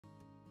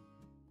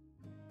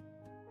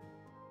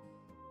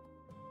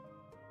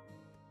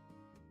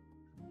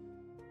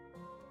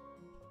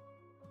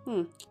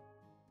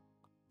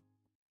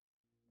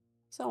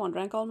Someone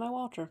drank all my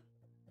water.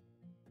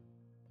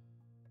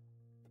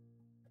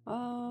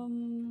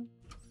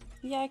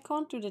 Yeah, I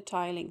can't do the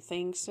tiling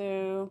thing,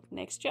 so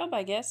next job,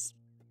 I guess.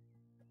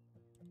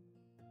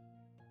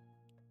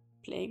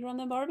 Playground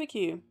and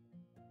barbecue.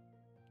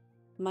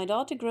 My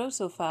daughter grows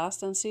so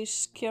fast and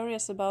she's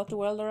curious about the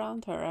world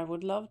around her. I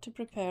would love to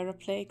prepare a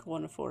play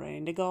corner for her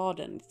in the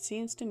garden. It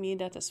seems to me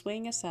that a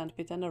swing, a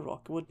sandpit and a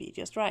rock would be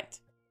just right.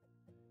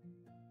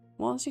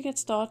 Once you get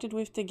started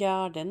with the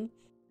garden,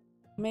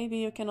 maybe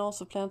you can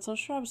also plant some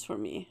shrubs for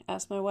me,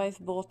 as my wife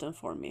bought them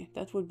for me.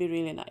 That would be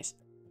really nice.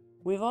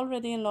 We've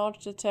already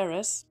enlarged the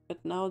terrace,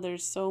 but now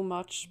there's so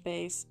much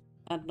space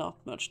and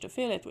not much to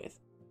fill it with.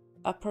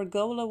 A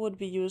pergola would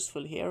be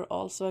useful here,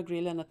 also a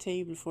grill and a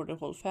table for the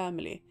whole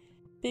family.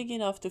 Big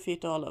enough to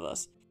fit all of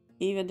us,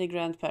 even the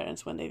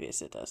grandparents when they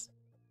visit us.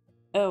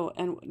 Oh,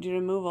 and do you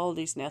remove all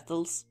these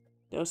nettles?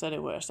 Those are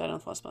the worst. I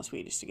don't want my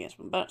Swedish to get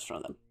some burns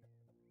from them.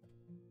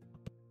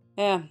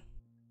 Yeah,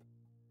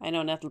 I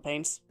know nettle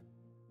pains.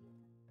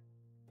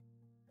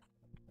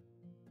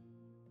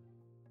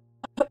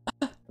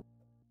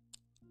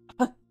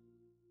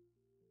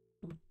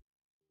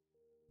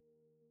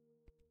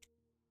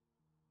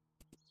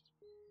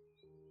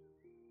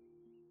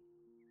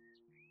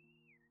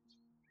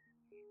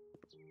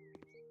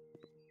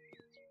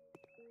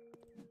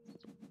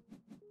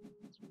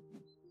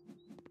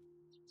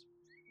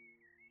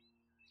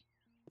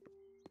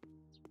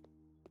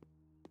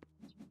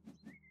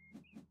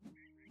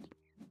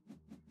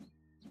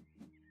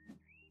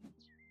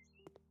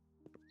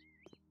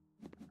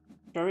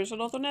 There is a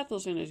lot of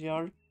nettles in this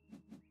yard.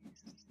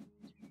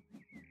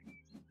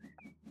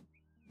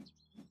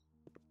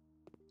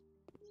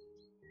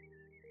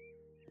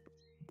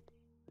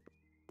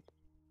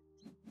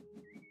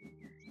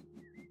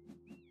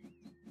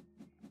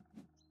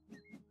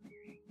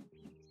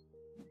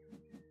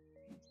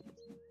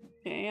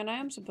 Okay, and I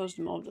am supposed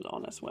to mow the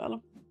lawn as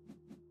well.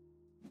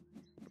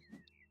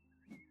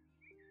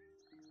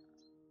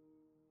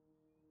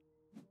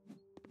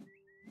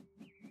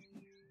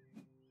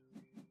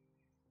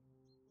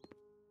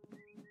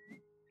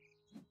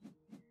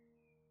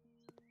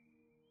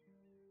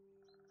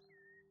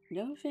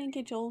 Don't think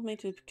he told me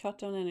to cut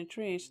down any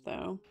trees,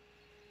 though.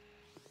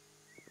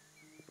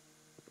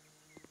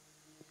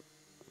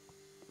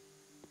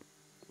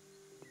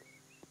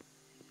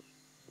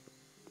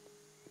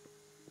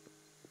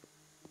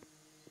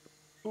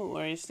 Oh,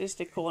 or is this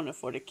the corner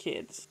for the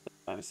kids?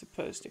 I'm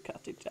supposed to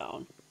cut it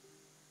down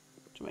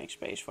to make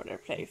space for their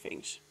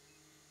playthings.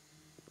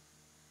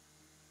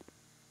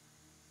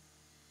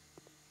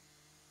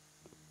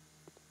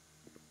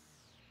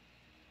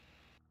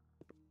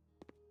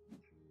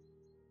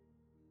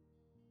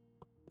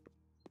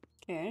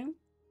 Okay.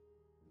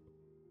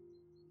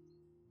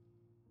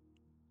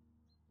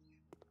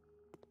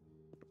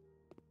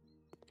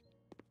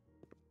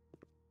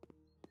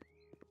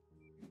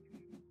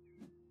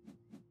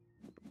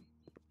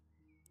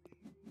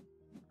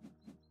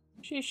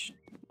 Sheesh,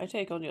 I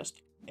take on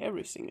just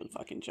every single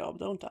fucking job,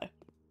 don't I?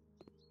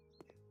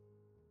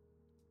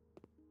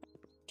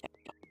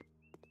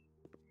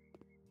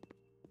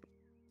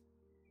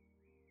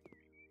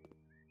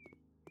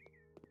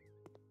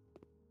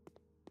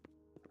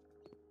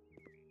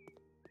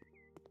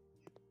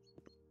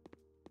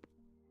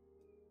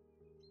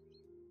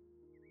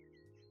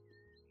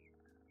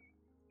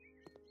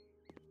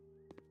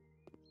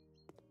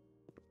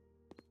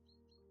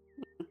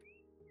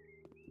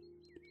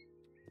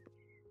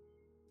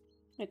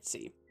 Let's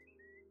see.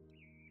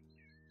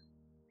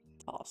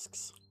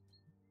 Tasks.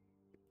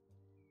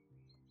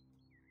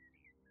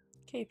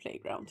 Okay,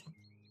 playground.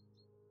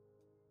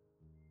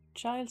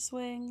 Child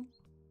swing.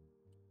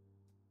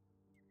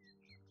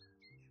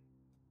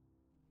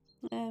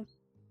 Eh.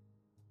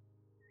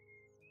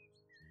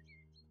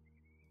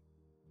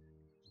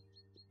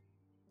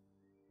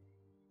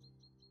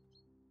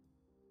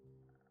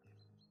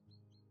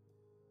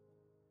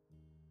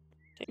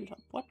 Tabletop,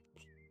 what?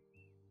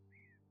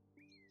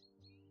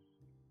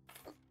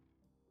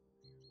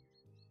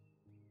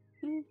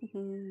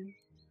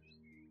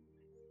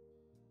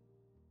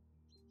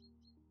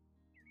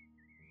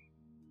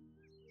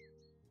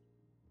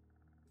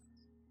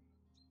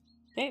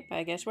 Okay,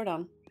 I guess we're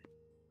done.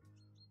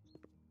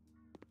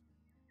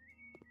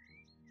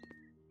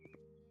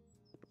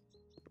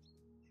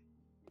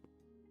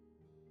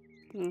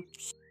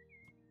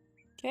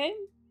 Okay,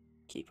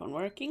 keep on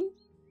working.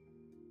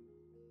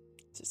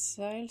 It's a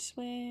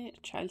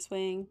child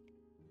swing,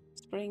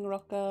 spring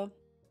rocker.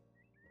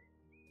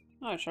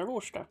 Ja,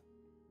 kör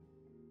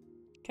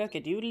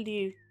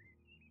Cock-a-doodle-doo.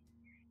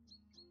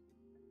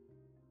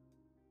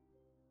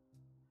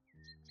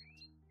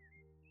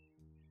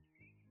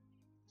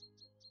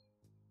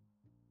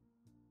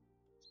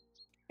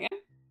 Yeah.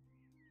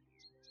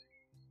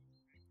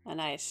 A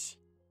nice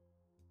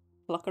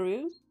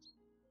pluckaroo.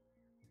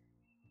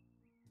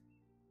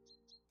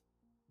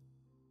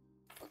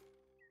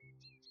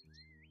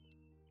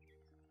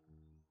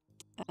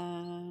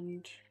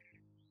 And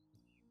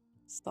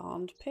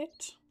sand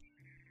pit.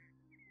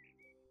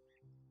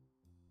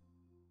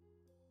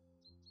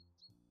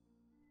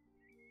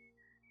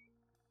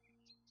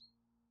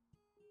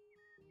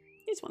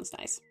 This one's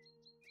nice.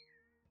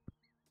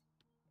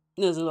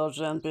 There's a large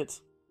ant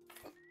pit.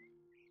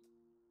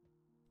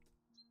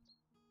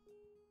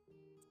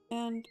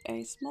 And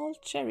a small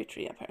cherry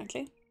tree,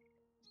 apparently.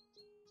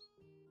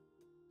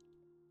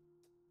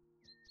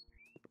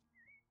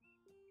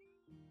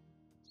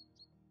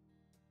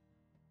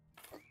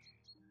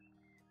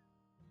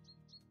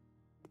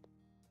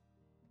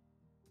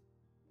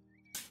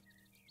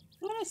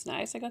 Oh, that's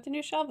nice. I got a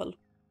new shovel.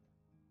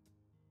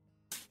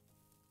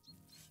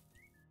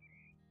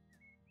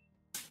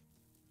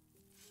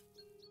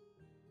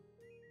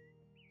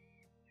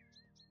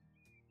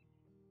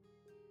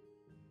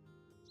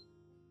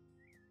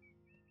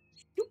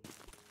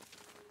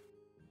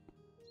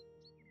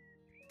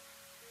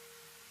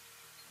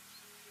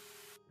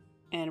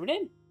 And we're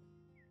in.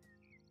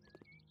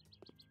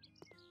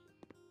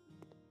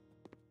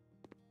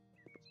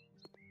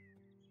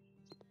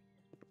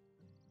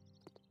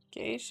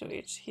 Okay, so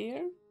it's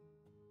here.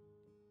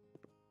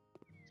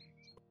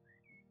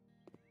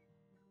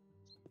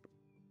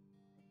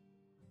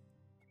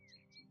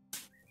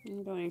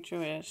 I'm going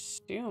to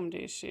assume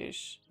this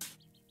is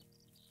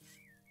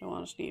the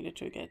ones needed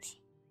to get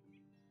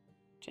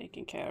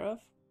taken care of.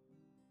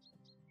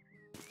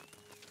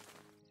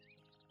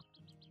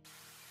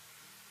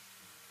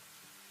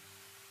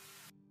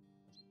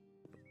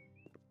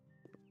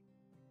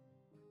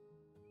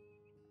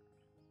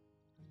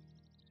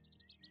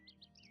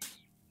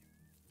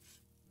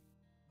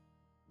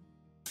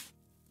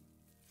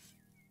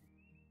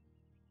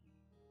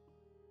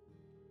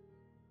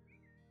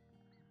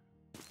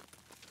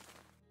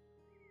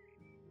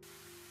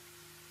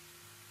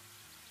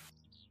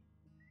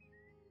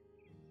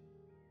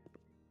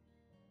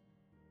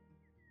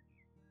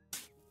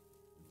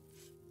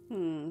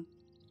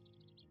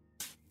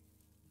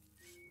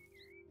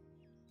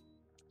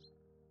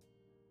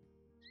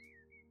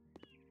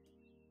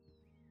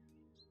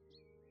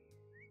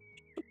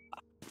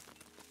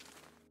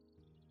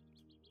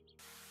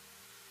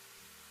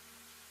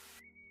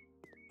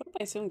 Hope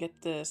I soon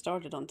get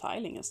started on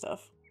tiling and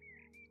stuff.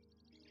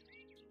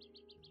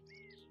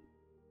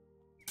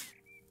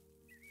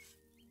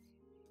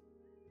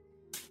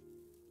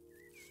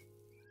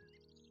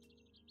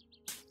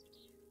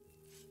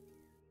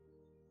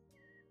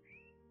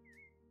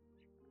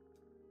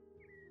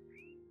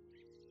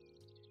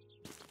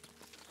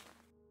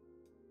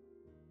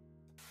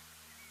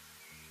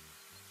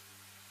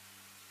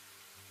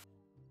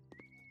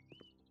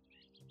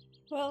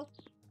 Well,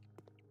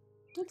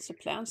 that's the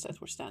plants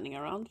that were standing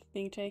around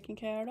being taken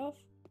care of.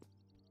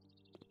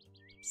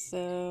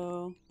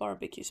 So,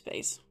 barbecue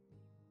space.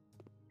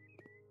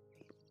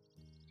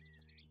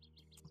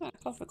 Ah,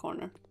 coffee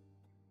corner.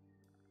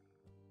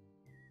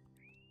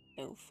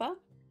 Sofa.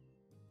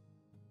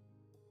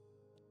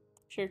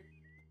 Sure.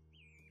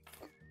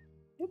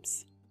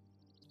 Oops.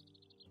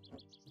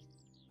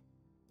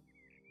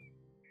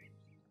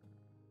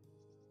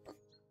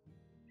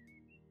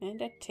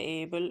 And a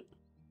table.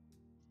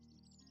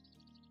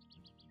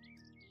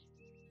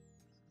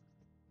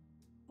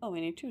 Oh, we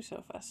need 2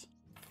 sofas.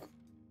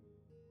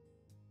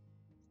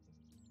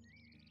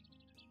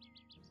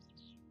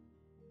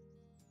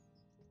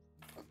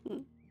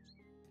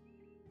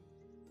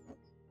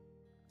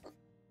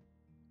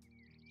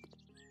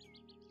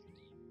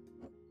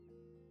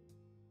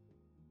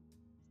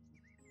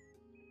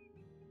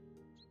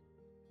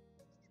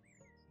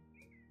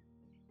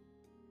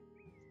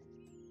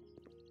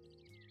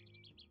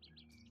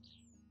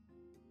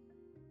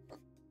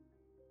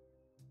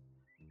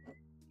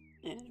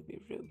 And we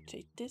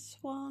rotate this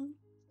one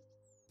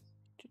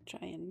to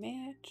try and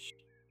match.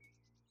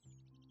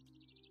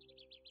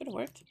 Could have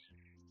worked.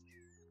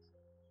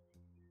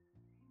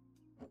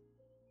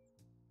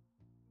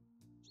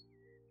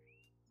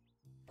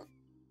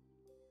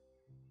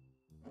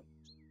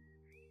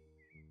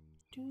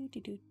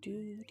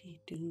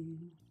 Do-de-do-do-de-do.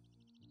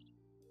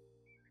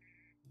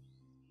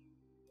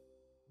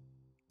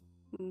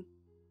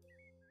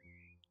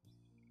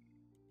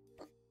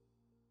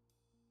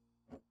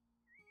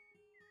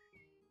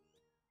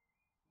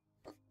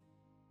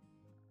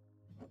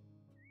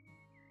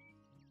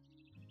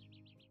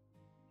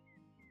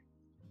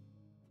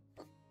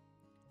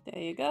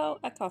 There you go,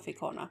 a coffee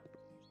corner.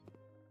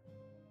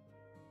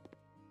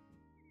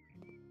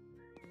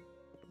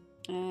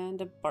 And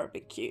a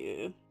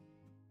barbecue.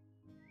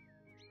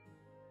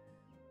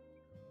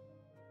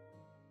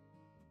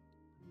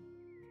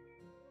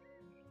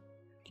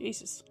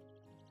 Jesus.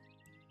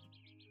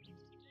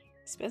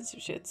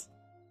 Expensive shit.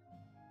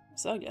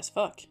 It's ugly as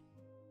fuck.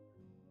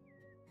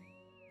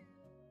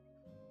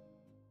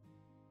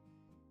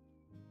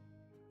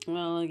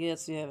 Well, I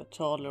guess you have a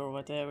toddler or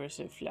whatever,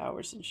 so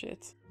flowers and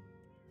shit.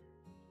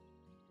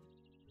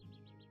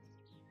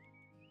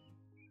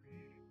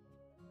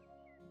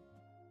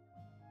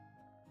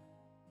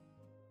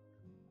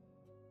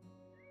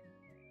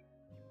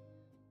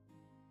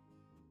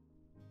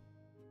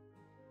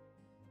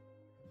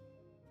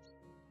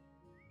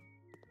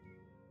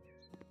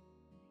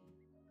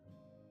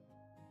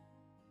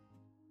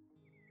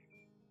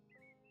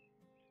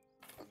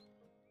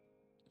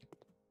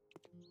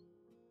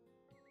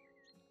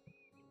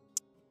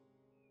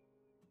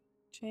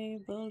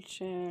 Table,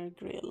 chair,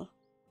 grill.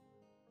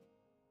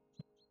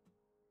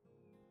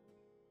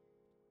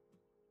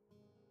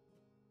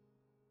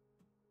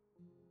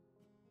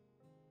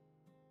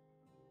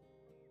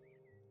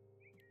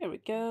 Here we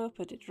go,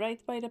 put it right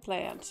by the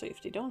plant, so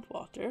if they don't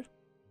water.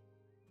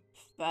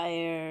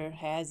 Fire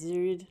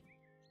hazard.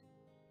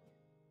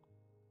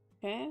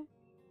 Okay,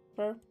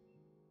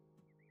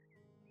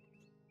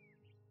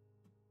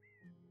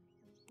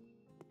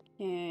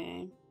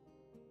 yeah.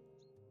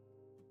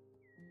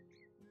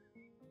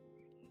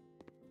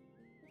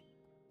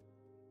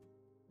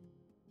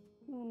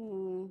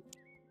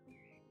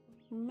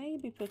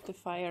 Maybe put the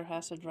fire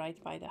hazard right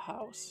by the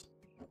house.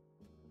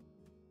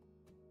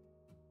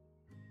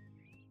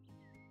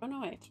 Oh no,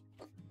 wait.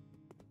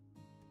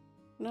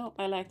 No,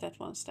 I like that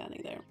one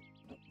standing there.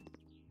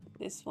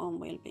 This one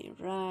will be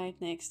right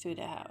next to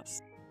the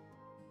house.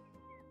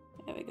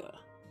 There we go.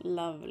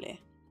 Lovely.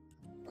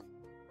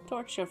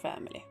 Torch your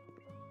family.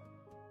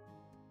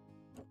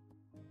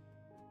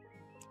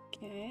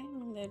 Okay,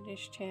 and then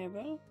this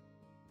table.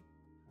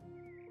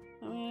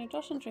 I mean, it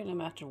doesn't really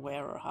matter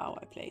where or how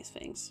I place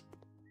things.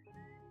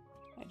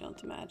 I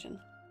don't imagine.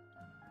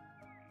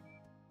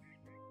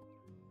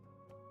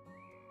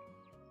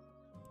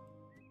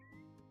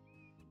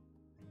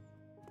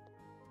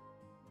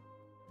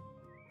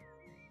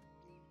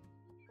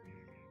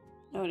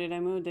 Oh, did I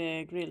move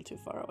the grill too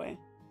far away?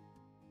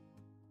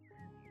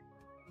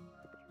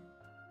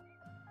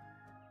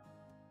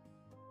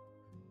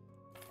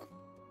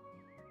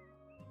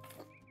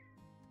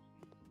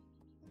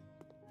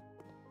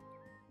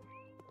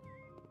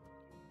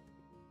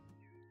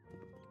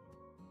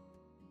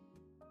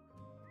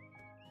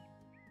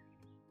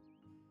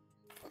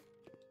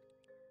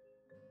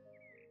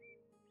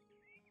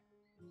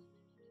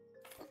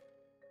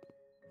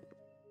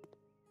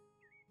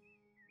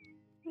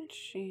 Let's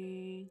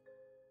see.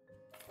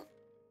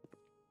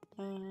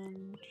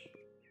 And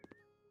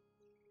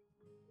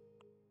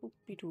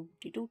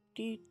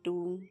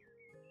oopie-doopie-doopie-doo.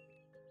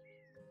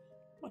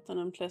 What an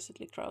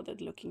unpleasantly crowded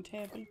looking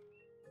table.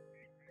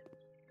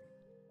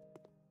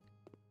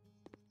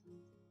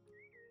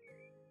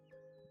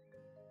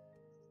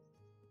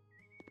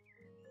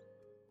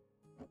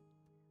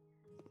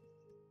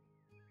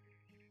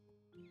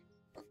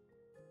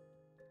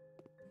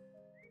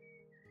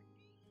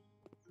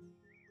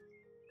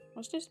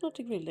 Was this not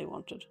the grill they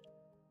wanted?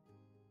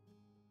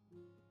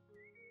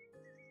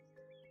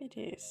 It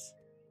is.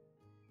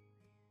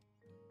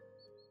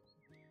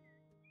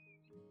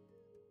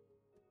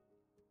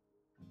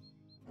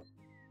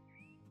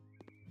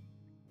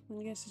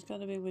 I guess it's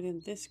gotta be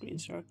within this green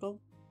circle.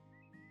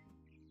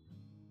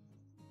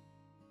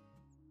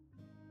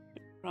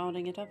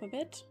 Rounding it up a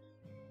bit.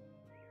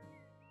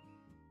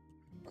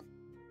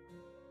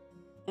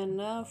 And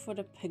now for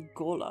the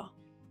pergola.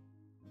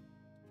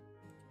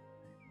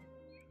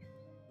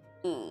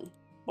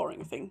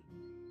 Boring thing.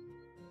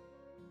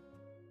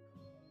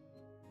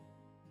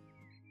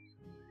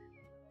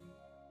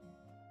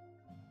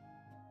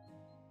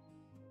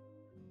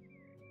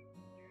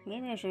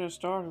 Maybe I should have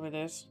started with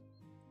this.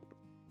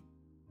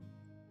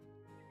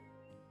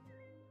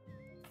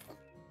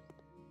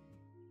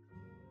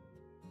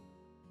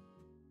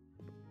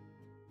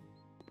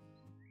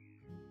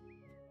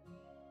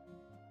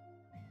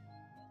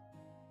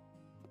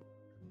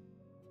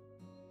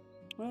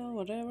 Well,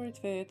 whatever it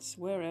fits,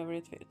 wherever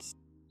it fits.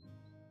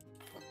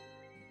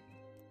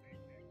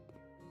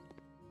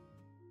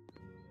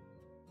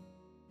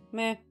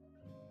 Meh.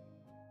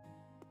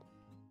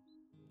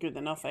 Good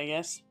enough, I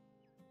guess.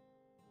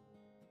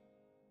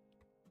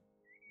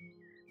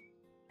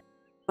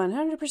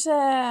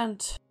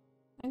 100%!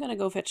 I'm gonna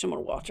go fetch some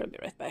more water, I'll be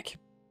right back.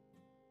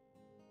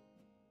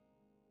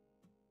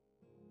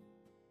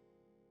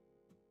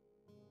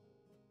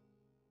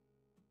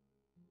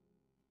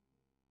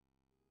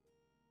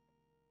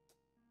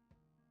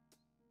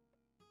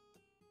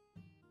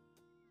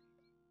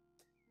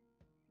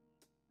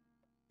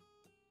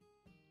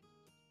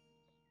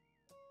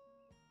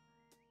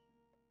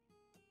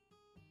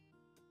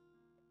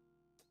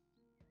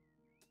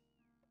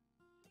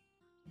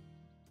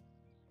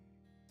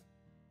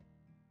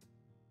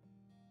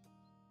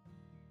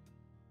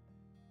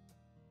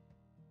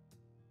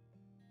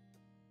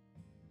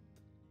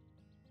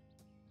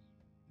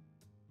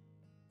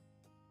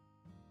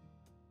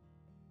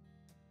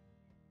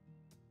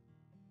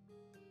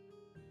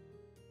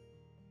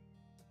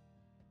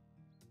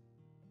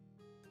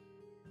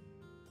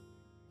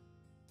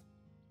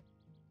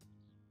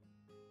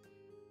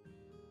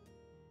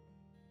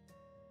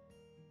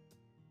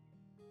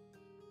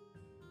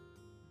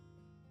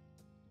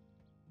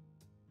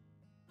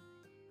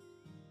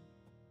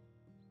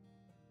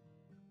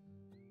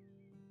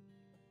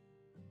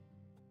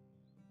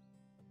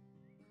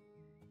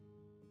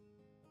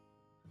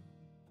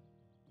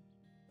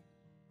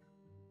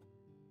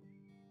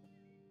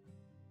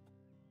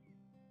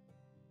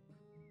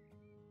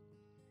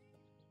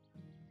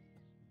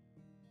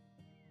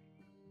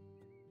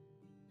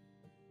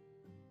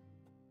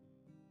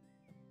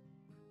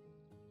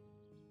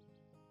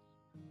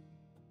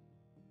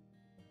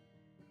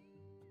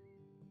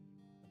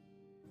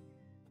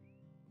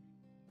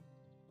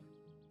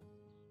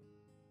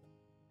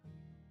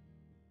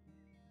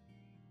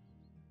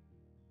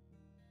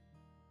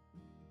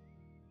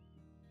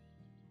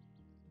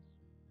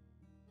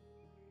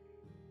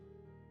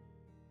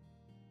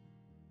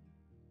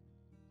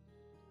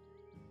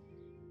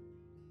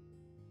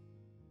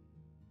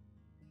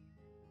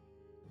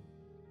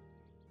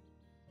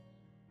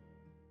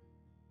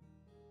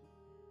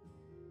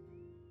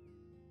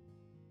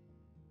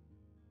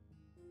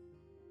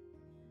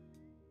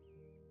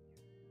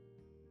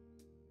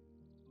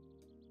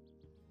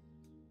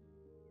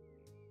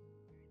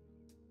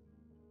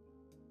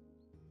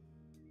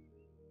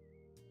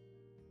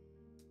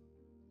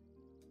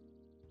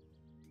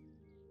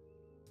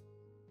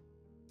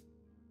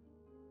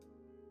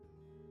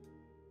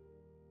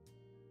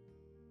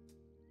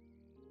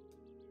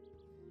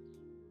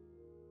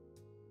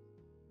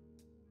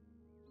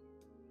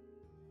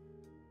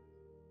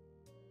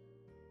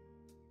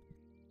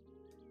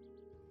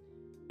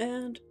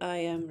 And I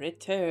am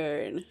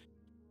returned.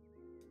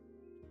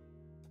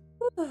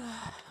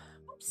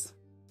 Oops.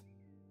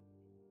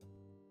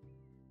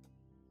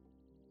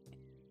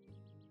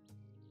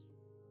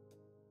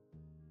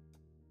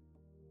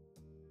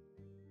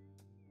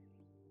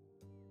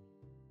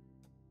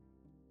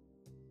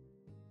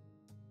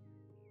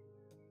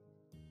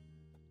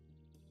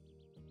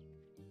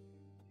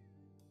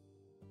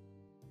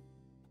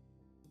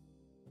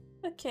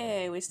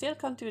 Okay, we still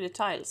can't do the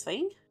tiles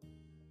thing.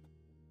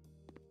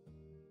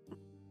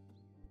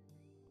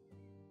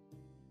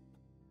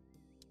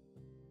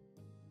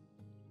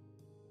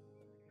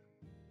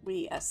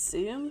 We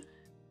assume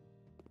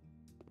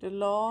the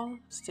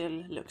lawn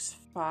still looks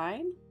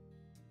fine.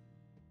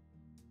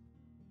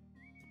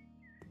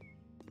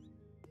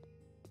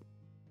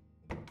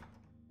 I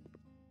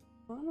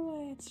wonder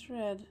why it's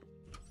red.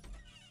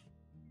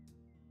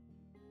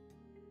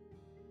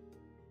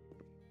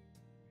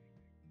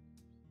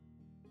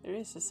 There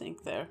is a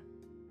sink there.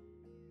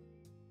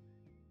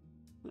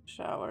 A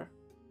shower.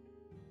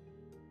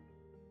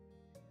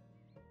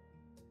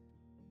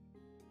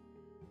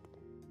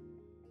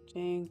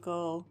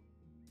 Tinkle.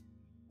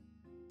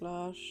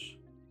 Flush.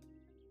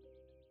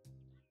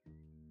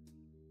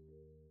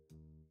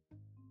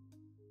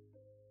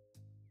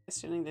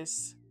 Questioning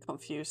this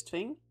confused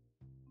thing.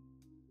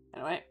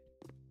 Anyway.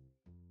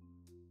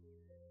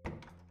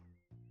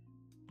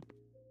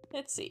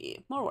 Let's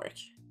see. More work.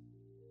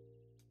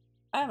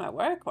 I'm a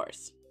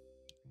workhorse.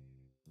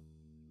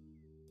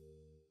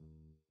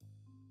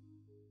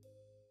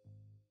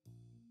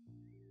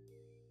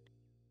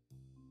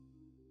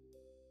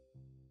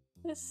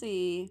 Let's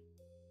see.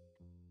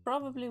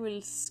 Probably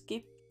will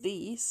skip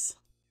these.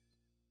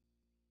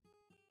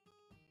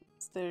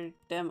 There are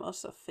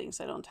demos of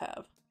things I don't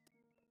have.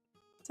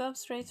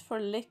 Substrates for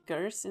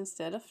liquors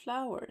instead of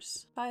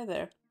flowers. Hi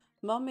there.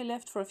 Mommy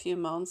left for a few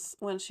months.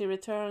 When she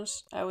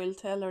returns, I will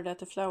tell her that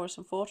the flowers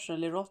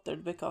unfortunately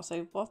rotted because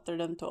I water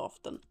them too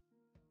often.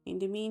 In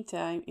the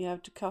meantime, you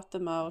have to cut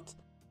them out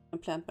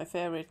and plant my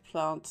favorite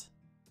plant,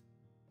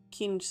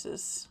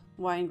 quinces,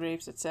 wine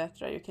grapes,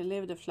 etc. You can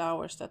leave the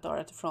flowers that are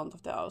at the front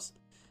of the house,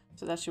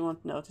 so that she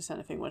won't notice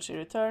anything when she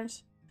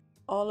returns.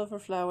 All of her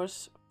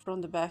flowers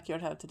from the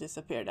backyard have to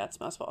disappear. That's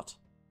my spot.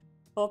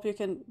 Hope you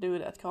can do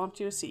that, can't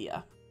you? See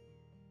ya.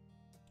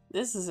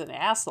 This is an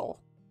asshole.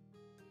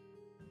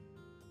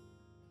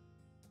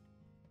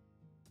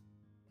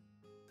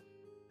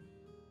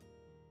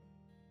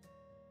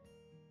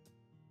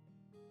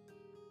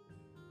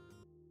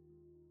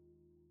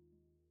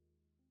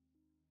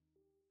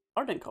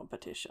 Garden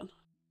competition.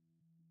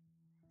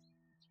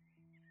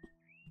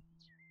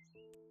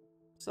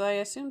 So I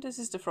assume this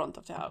is the front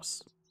of the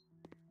house.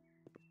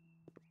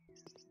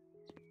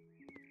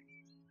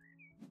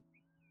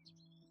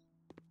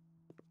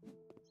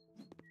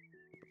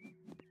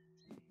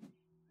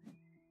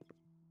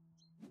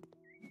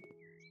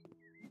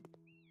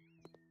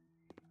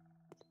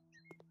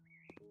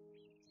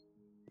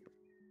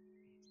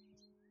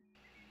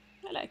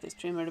 I like this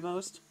trimmer the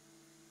most.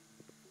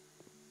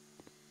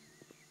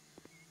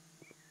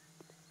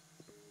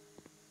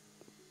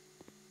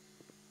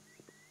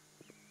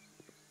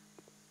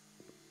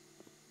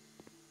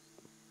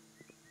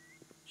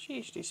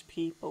 Sheesh, these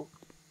people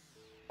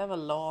have a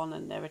lawn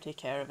and never take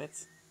care of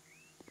it.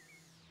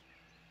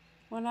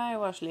 When I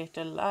was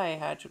little, I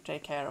had to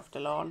take care of the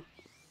lawn.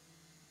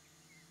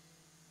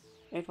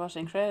 It was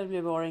incredibly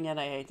boring and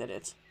I hated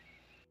it.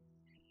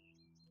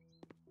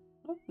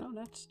 Oh, no,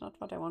 that's not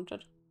what I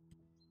wanted.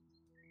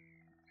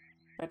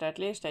 But at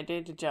least I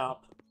did the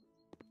job.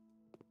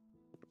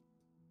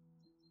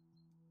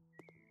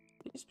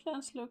 These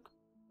plants look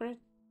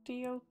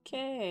pretty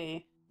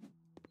okay.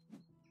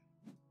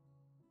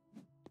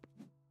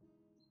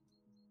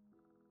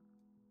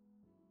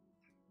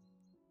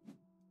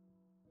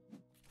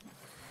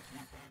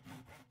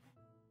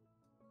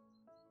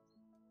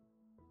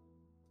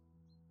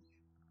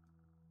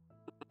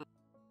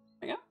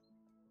 There we go.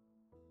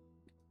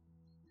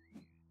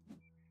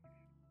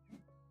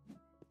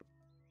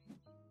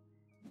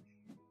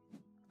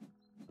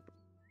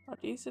 Are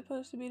these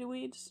supposed to be the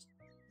weeds?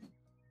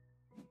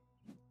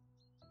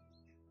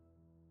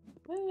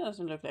 Well, it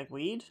doesn't look like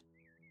weed.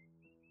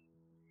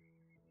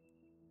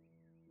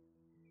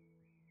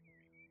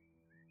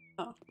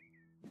 Oh.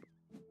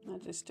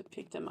 That is to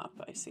pick them up,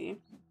 I see.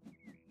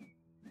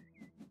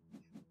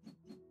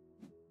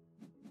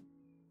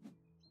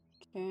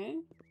 Okay.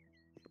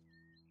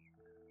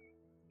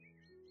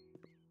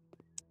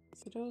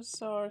 So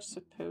those are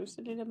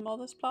supposedly the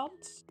modest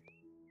plants.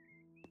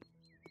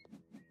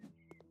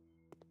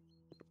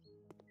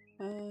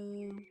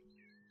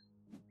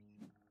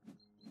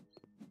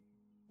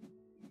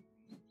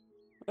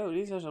 Oh,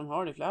 these are some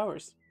hardy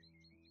flowers.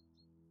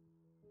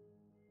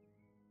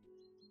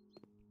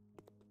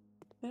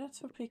 That's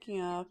for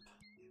picking up.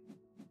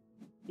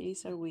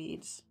 These are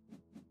weeds.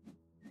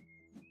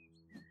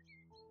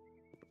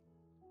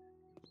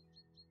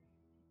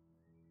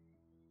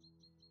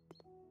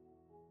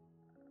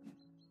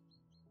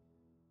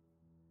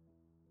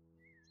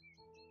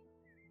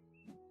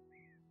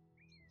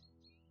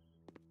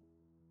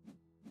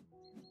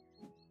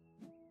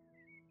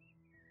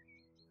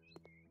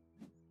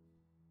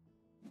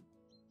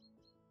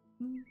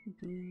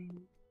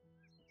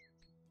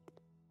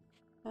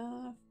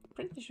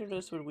 Pretty sure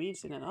those were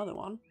weeds in another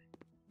one.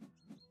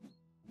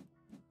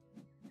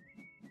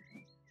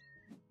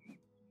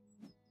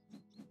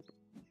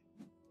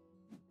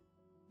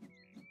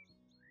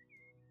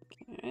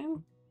 Okay.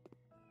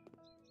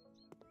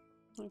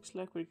 Looks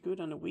like we're good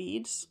on the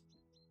weeds.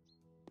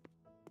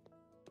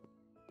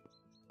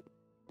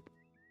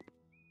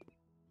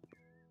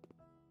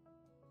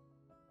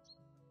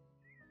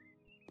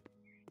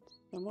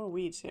 There are more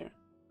weeds here.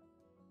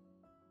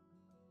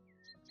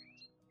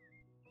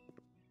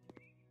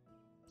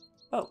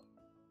 Oh,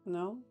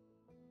 no.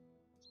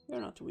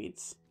 You're not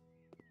weeds.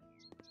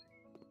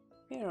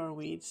 Here are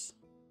weeds.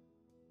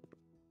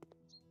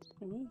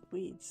 Remove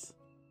weeds.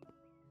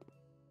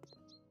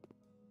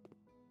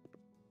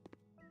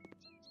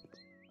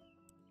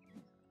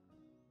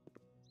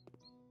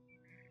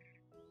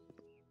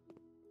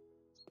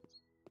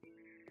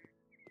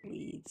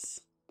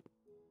 Weeds.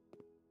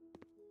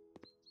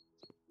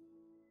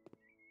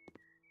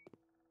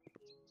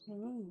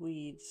 Remove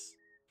weeds.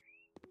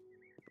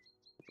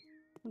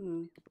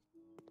 Remove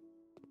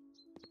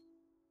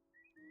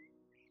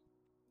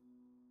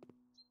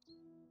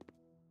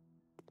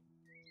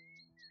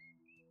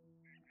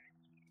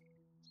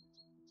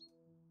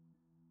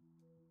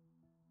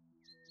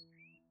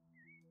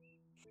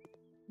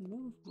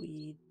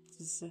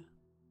weeds.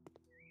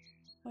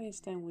 Where's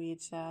them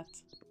weeds at?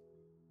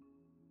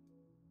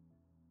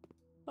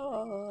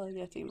 Oh,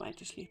 getting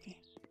mighty sleepy.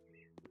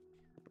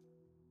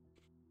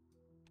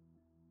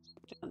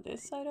 On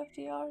this side of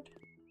the yard?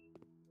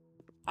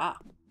 Ah.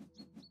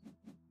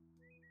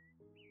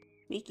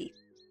 Mickey.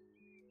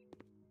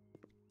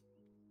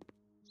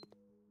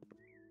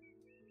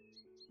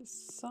 There's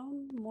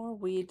some more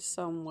weed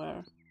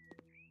somewhere.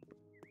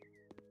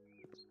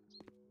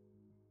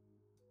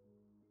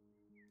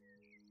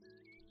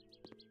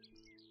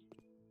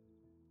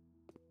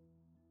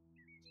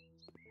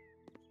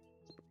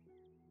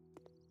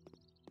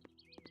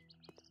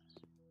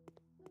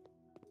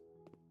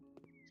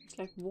 It's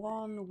like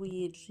one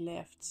weed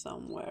left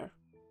somewhere.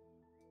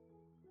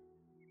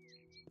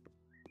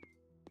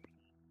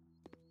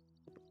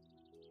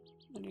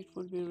 And it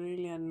would be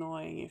really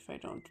annoying if I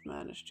don't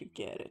manage to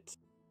get it.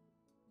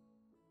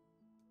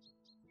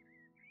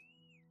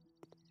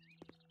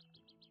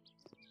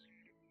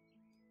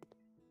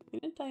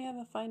 Didn't I have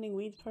a finding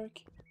weed perk?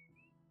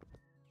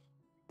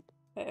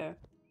 Uh-oh.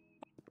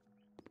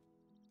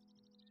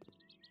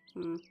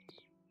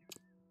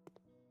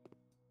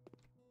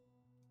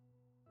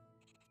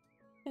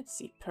 Let's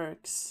see,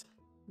 perks.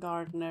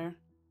 Gardener.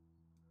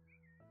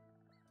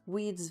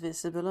 Weeds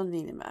visible on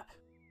minimap.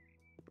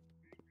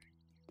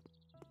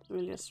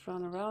 We'll just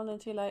run around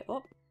until I...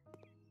 Oh!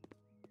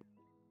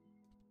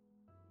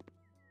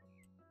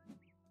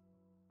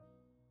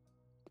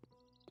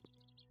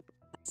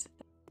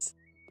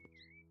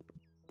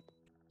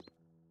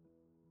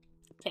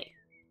 Okay.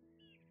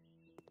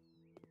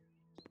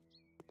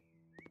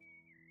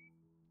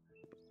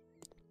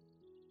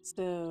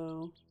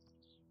 So...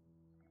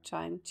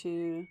 time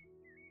to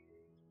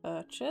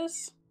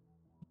purchase.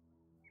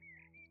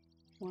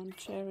 1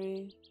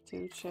 cherry,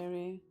 2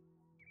 cherry.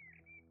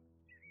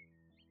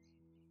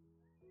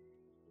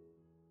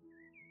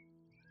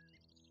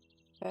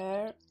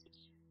 Pear.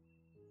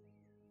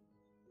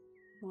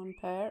 1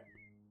 pear.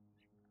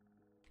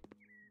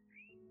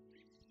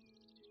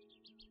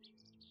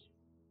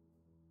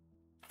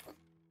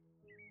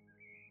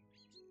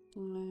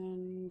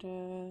 And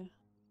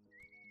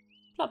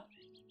plum.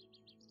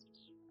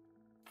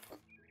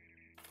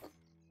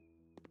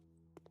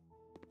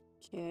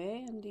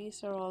 Okay, and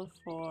these are all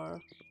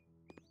for...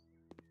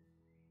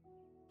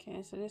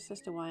 Okay, so this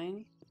is the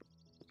wine.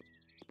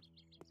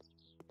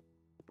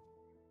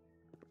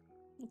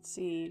 Let's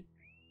see.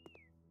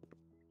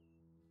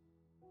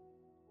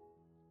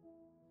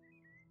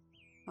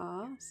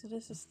 So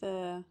this is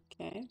the...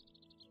 Okay.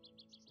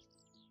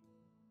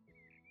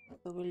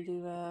 So we'll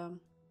do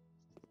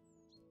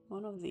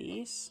one of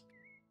these.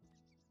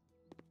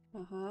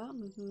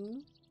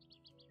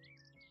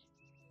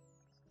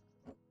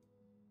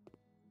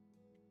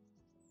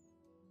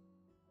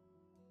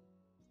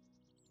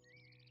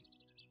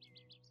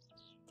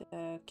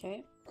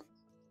 Okay.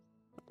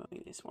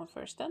 Moving this one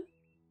first then.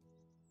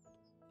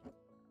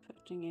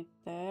 Putting it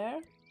there.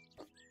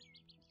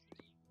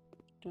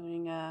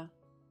 Doing a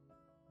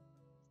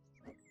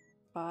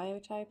bio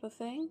type of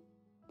thing.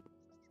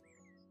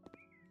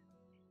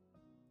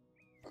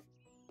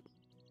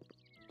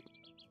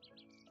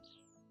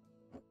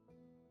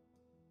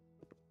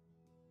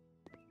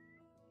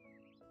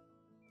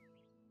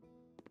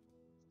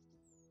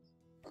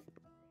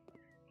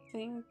 I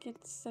think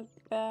it's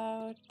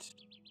about...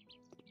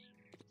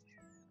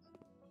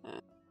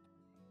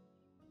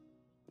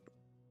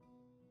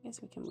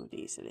 guess we can move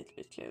these a little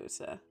bit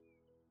closer.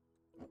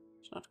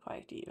 It's not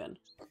quite even.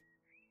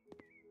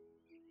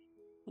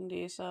 And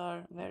these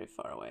are very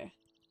far away.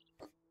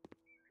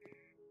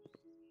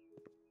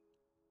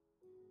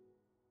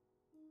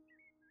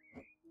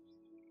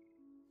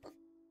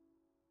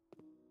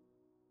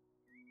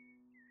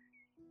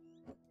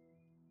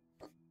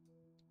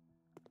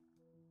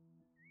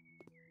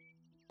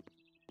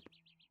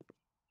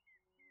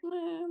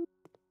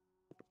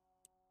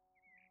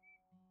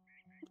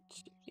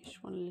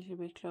 one a little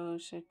bit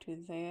closer to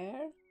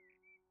there.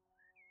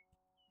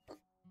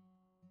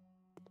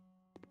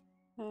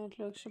 That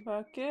looks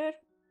about good.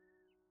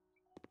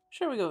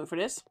 Sure, we're going for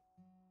this.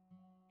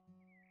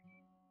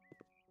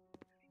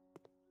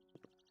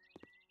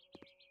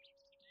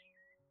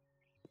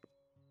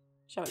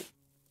 Shovel.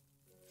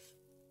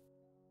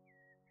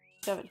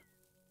 Shovel.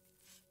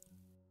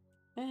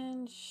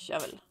 And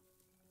shovel.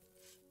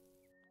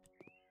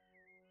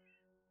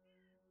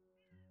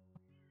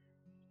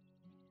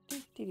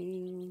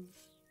 Doo-doo-doo.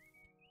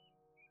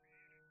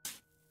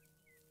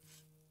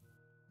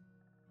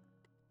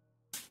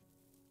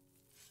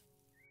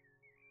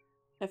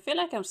 I feel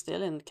like I'm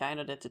still in kind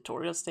of the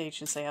tutorial stage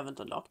since I haven't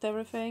unlocked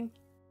everything.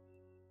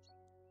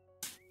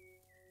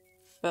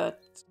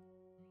 But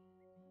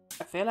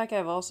I feel like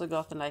I've also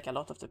gotten like a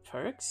lot of the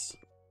perks.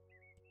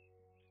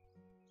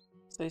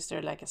 So is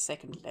there like a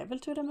second level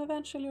to them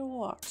eventually or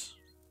what?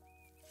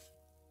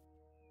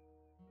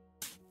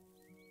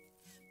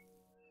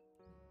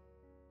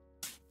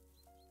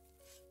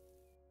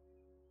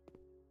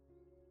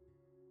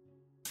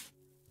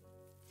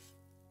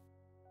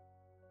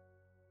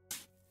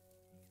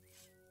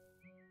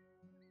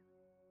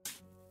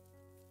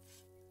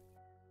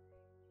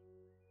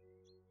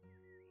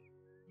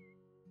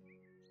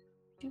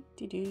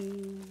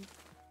 Doo-doo-doo.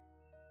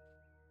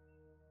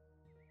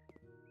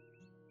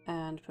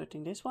 And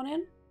putting this one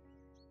in.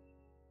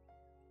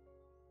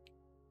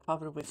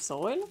 Covered with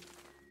soil.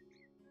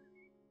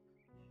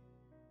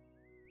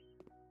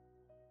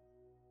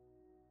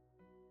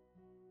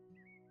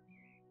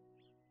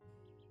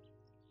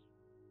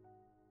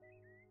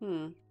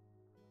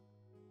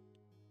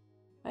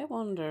 I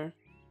wonder.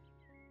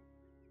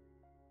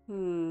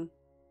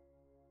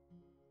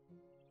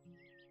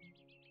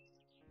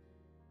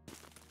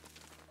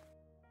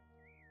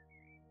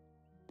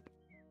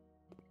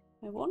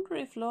 I wonder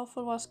if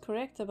Lawful was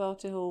correct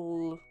about the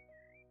whole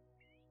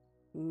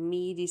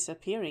me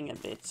disappearing a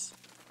bit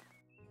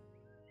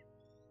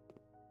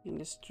in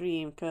the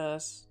stream,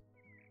 cause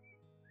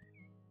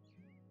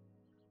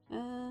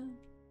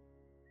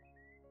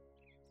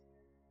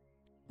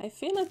I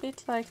feel a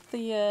bit like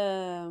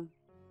the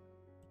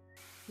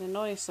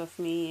noise of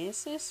me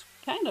is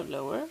kind of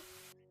lower.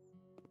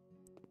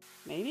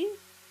 Maybe?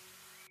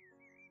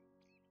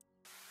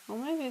 Or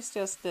maybe it's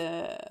just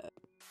the...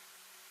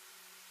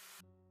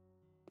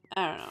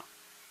 I don't know.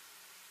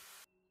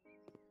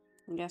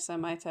 I guess I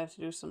might have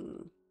to do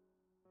some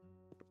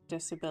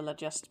decibel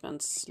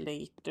adjustments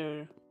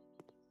later.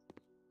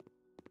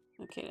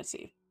 Okay, let's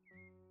see.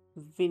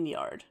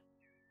 Vineyard.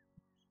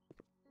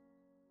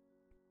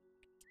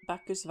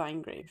 Bacchus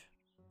Vinegrave.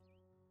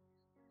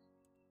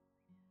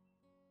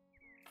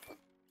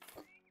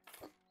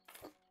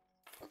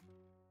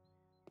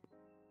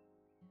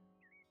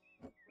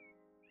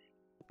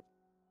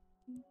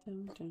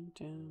 Dun, dun,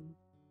 dun.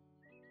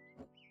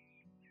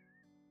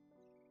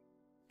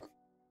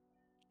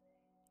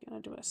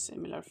 Gonna do a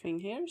similar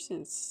thing here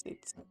since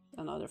it's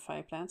another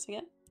 5 plants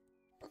again.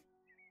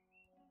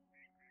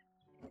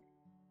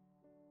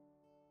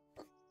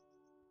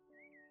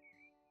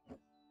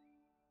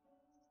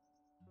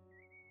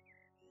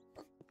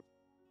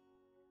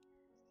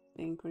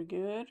 Think we're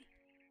good.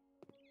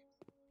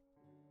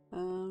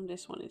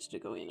 This one needs to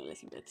go in a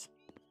little bit.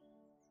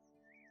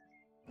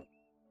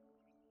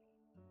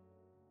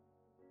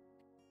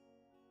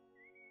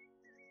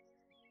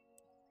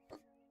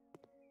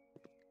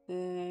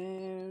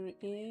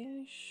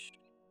 There-ish.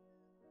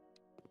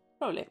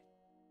 Probably.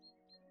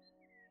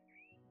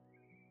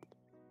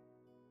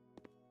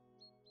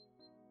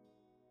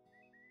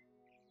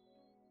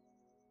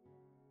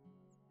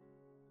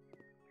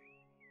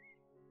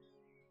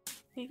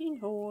 Digging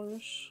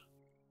holes.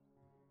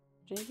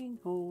 Digging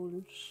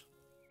holes.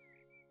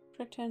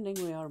 Pretending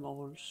we are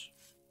moles.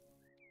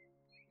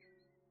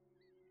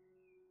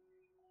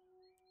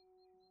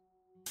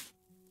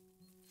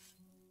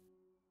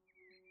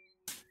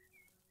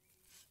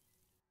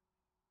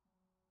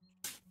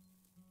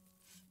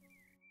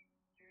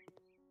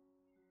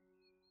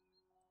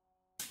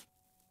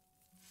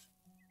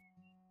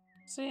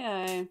 So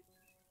yeah, I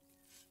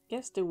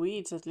guess the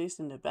weeds, at least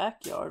in the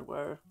backyard,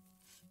 were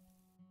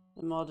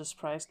the modest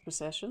priced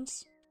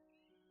possessions.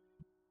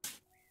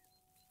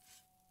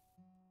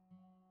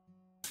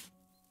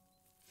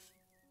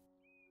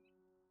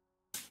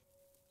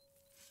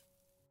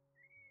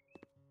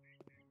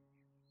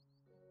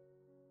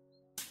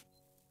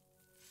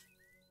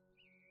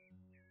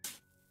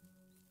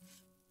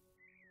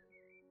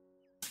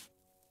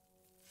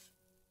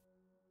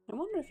 I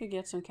wonder if you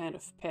get some kind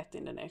of pet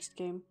in the next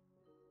game.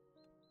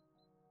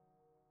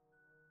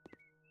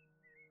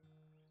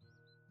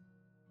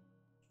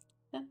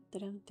 Dun,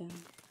 dun, dun, dun.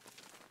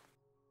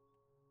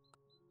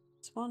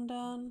 It's one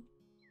done.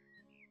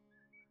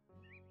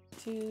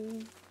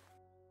 2.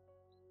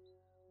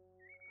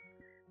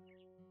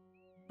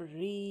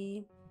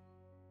 3.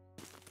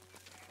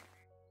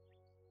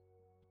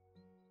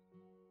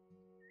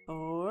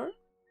 4.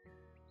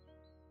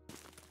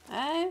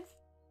 I've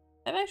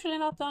actually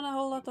not done a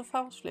whole lot of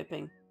house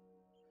flipping.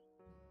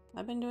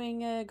 I've been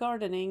doing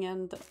gardening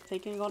and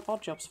taking on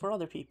odd jobs for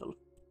other people.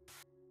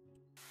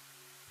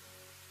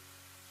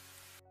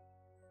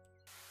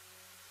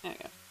 There you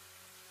go.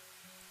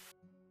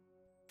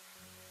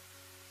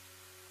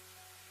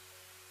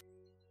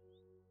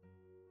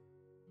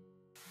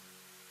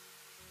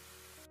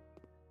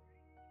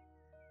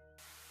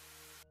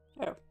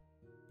 Oh.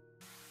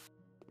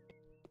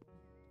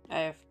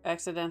 I've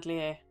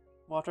accidentally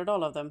watered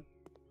all of them.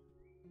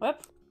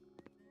 Whoop.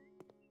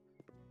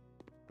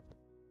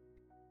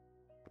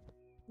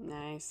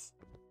 Nice.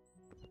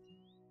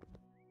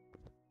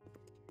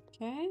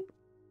 Okay.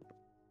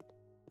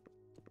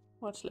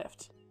 What's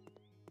left?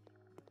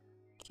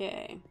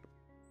 Okay.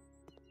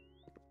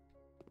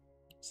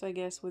 So I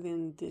guess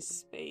within this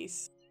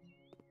space.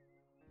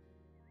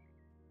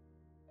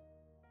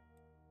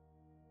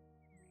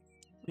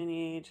 We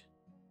need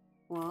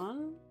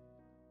 1,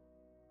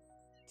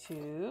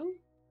 2,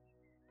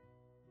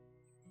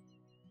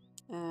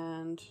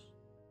 and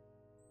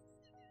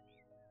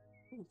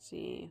let's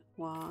see,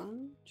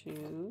 1,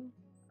 2,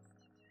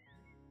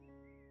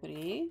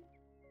 3,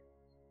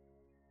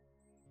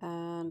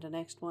 and the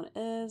next one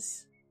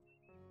is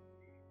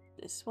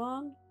this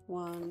one,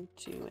 1,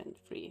 2, and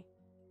 3.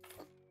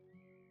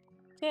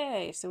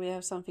 Okay, so we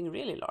have something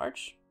really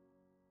large.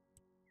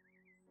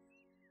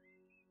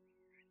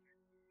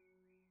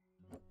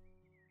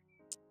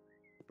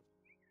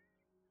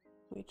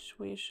 Which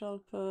we shall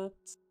put...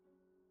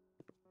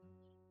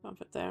 I'll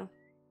put there.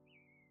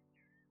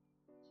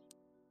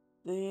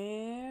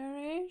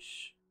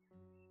 There-ish.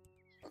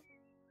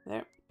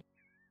 There.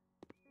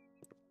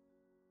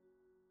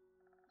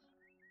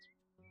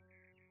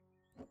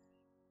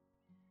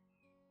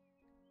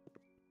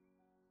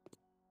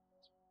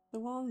 The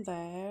one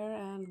there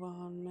and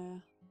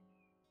one...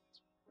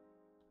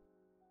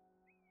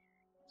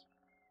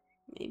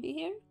 maybe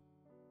here?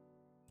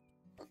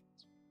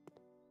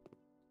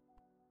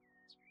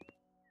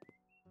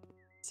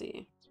 Let's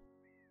see.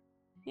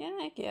 Yeah,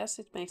 I guess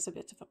it makes a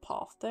bit of a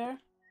path there.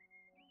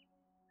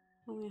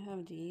 And we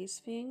have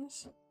these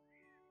things.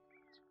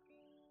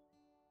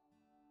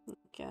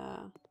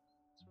 There.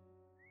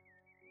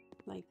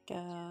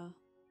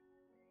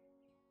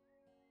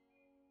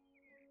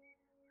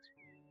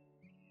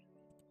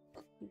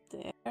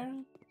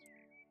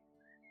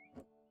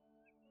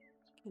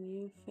 Can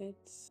you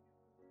fit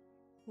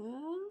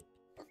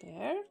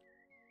there?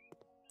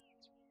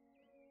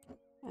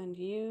 And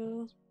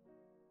you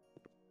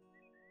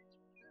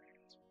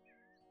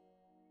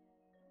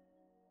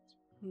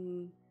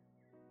Hmm.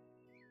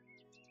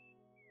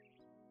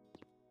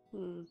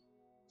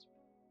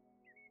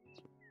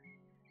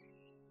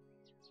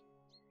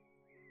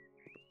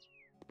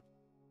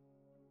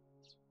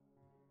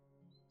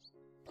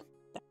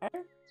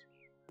 There.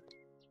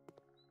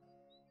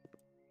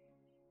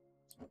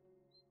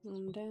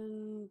 And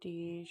then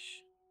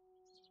dish.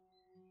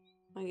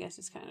 I guess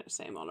it's kind of the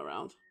same all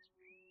around.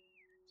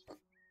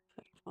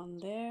 Put one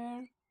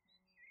there.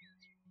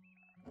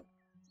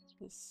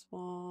 This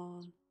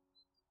one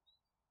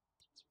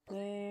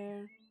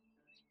there.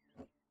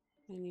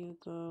 And you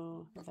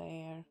go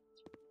there.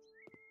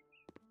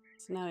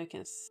 So now you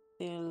can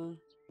still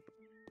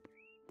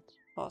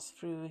pass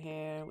through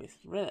here with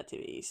relative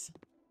ease.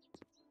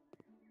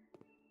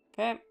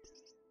 Okay.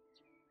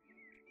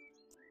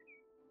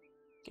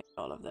 Get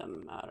all of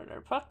them out of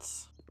their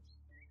pots.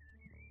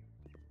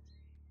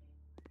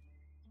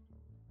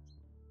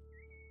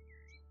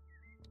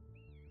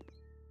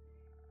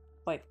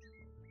 Wait.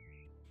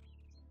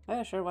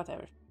 Oh, sure,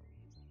 whatever.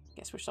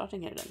 Guess we're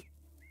starting here then.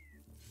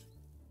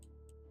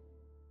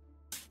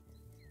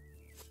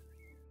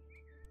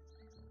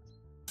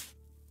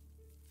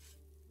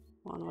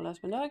 One hole has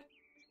been dug.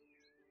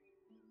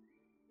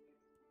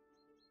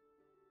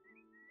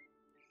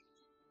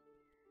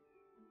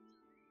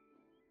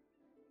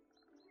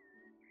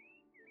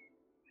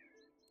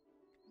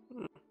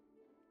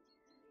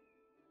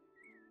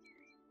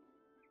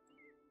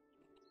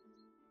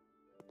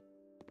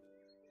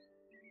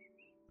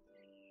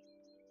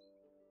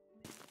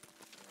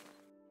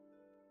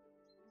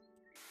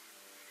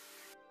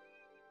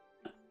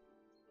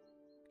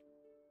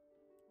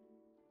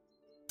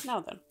 Now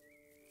then.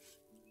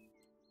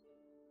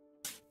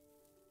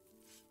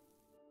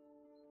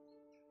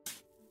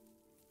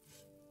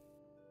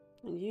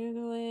 And you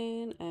go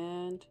in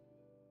and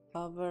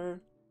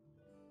cover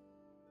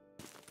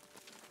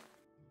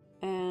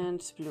and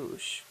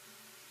sploosh.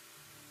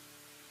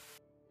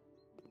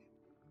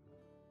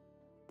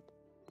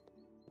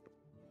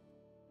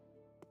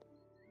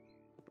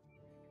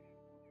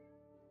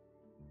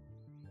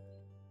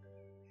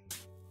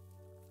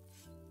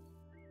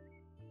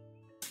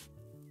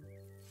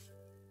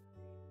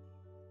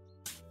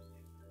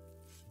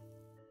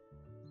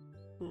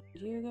 And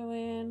you go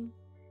in,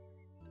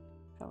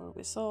 cover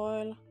with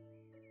soil,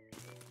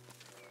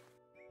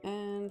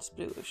 and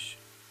sploosh.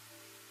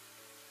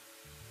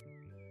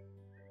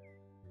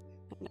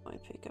 And now I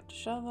pick up the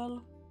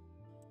shovel.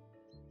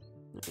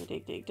 And we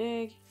dig, dig,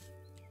 dig.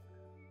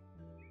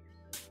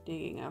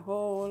 Digging a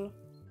hole.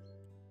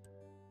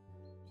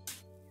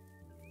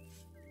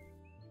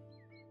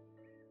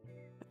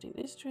 Putting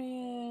this tree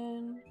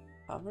in,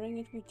 covering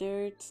it with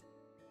dirt.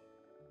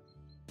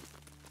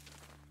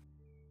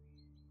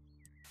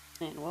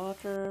 And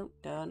water,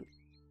 done.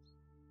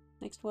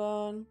 Next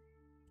one.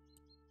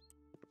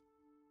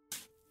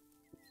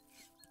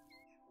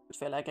 I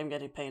feel like I'm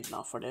getting paid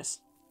now for this.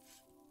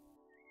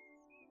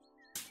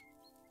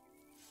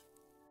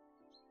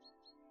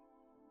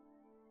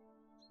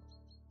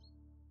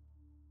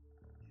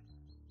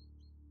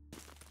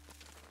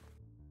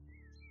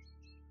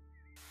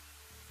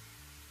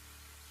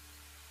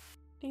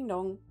 Ding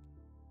dong.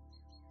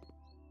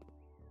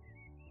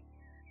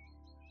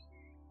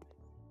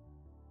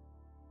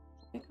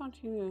 Why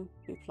can't you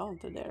be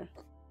planted there?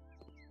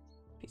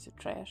 Piece of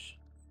trash.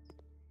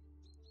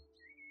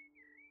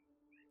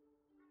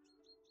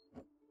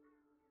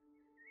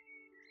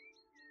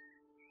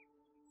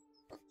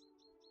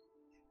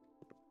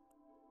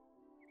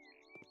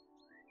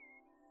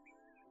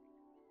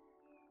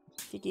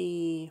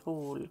 Diggy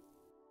hole.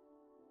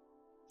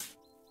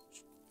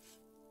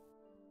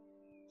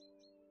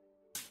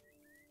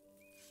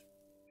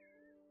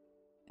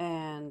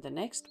 And the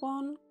next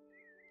one.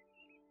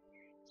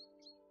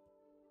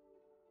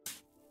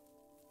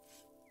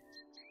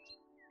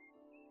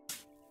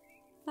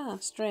 Ah,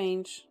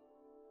 strange.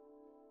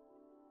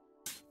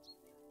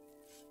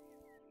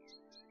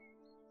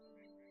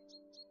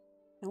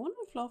 I wonder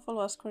if Lawful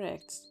was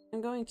correct.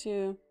 I'm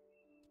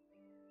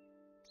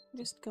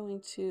just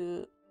going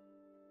to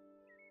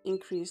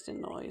increase the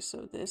noise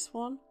of this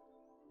one.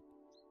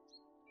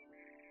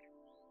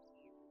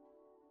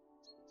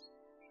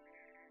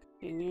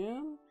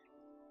 Continue.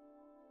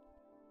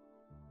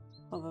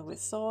 Over with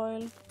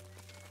soil.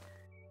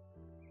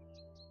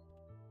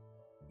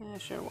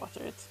 Sure,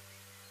 water it.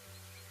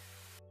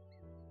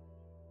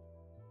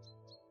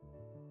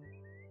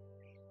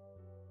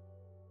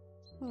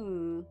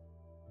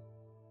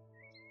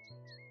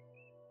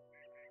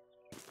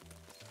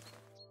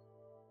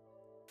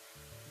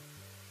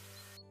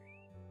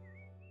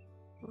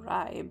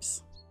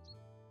 Ribes.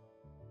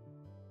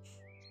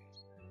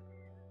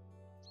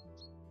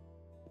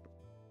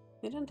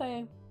 Didn't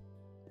I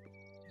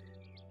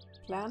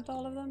plant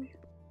all of them?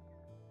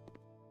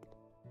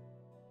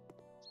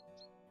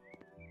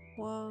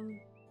 1,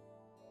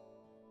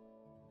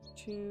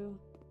 2.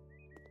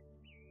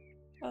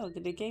 Oh,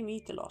 did the game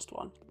eat the last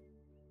one?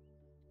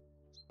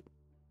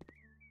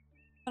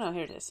 Oh no,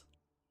 here it is.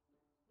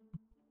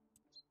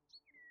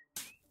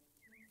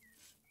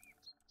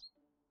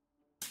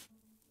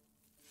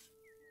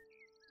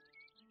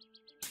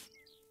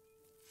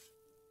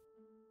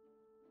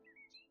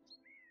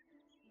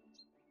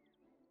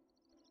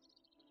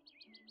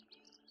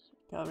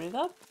 Cover it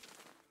up.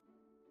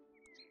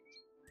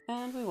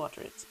 And we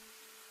water it.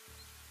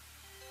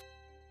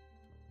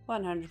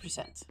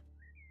 100%.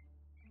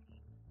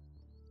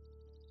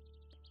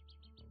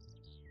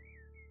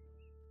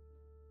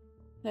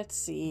 Let's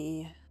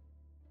see.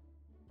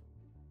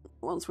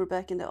 Once we're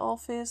back in the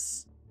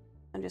office,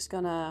 I'm just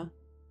gonna...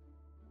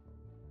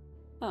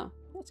 Oh,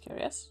 that's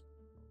curious.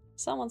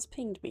 Someone's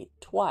pinged me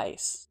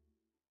twice.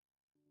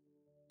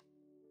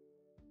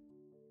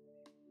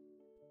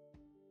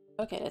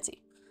 Okay, let's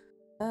see.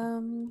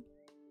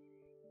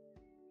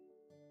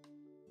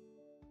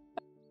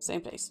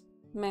 Same place.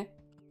 Meh.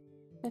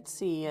 Let's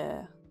see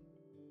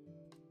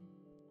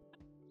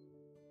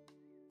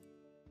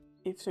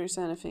if there's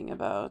anything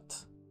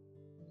about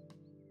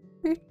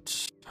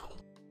pitch.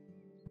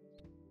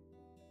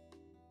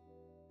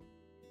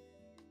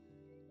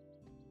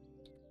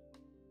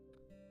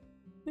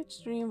 Pitch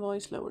stream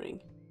voice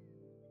lowering.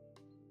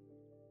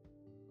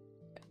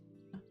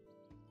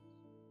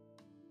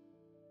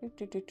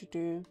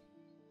 Do.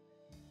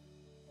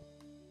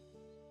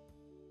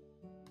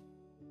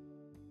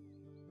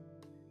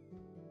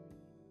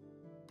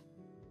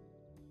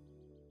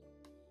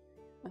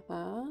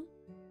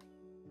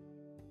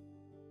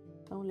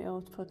 Only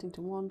output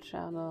into one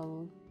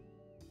channel.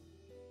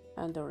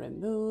 And a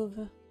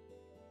remove.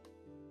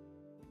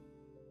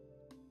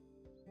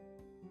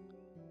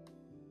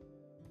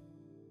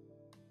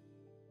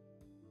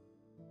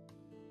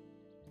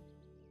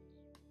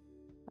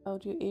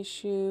 Audio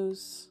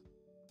issues.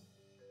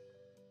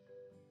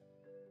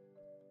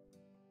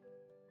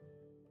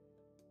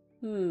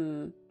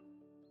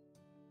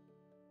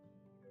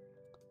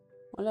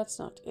 Well, that's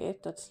not it.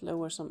 Let's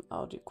lower some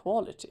audio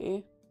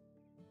quality.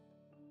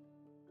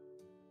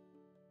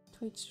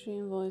 Twitch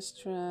stream voice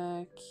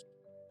track.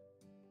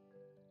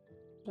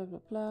 Blah blah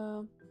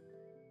blah.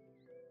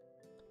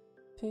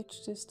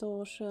 Pitch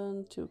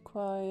distortion, too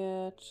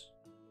quiet.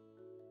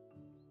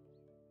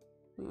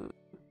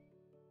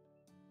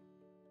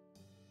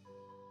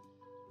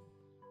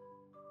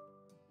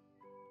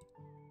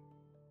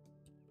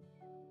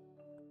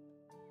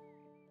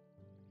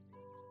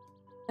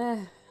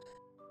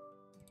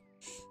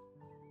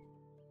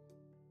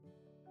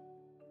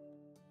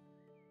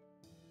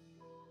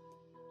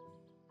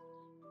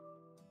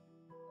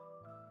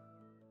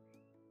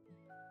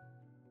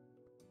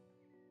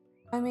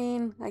 I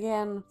mean,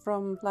 again,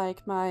 from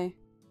like my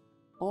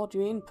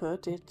audio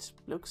input, it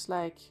looks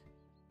like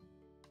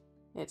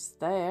It's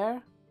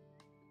there.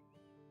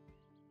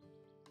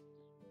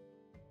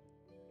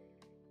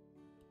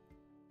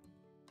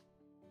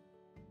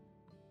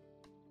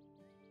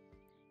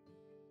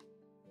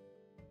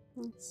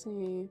 Let's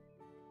see.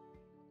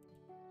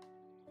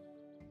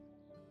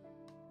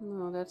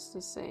 No, that's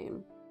the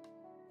same.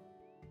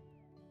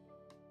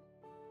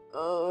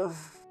 Ugh.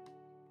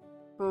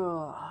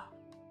 Ugh.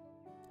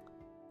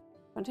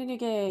 Continue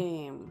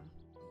game.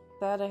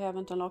 Sad I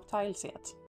haven't unlocked tiles yet.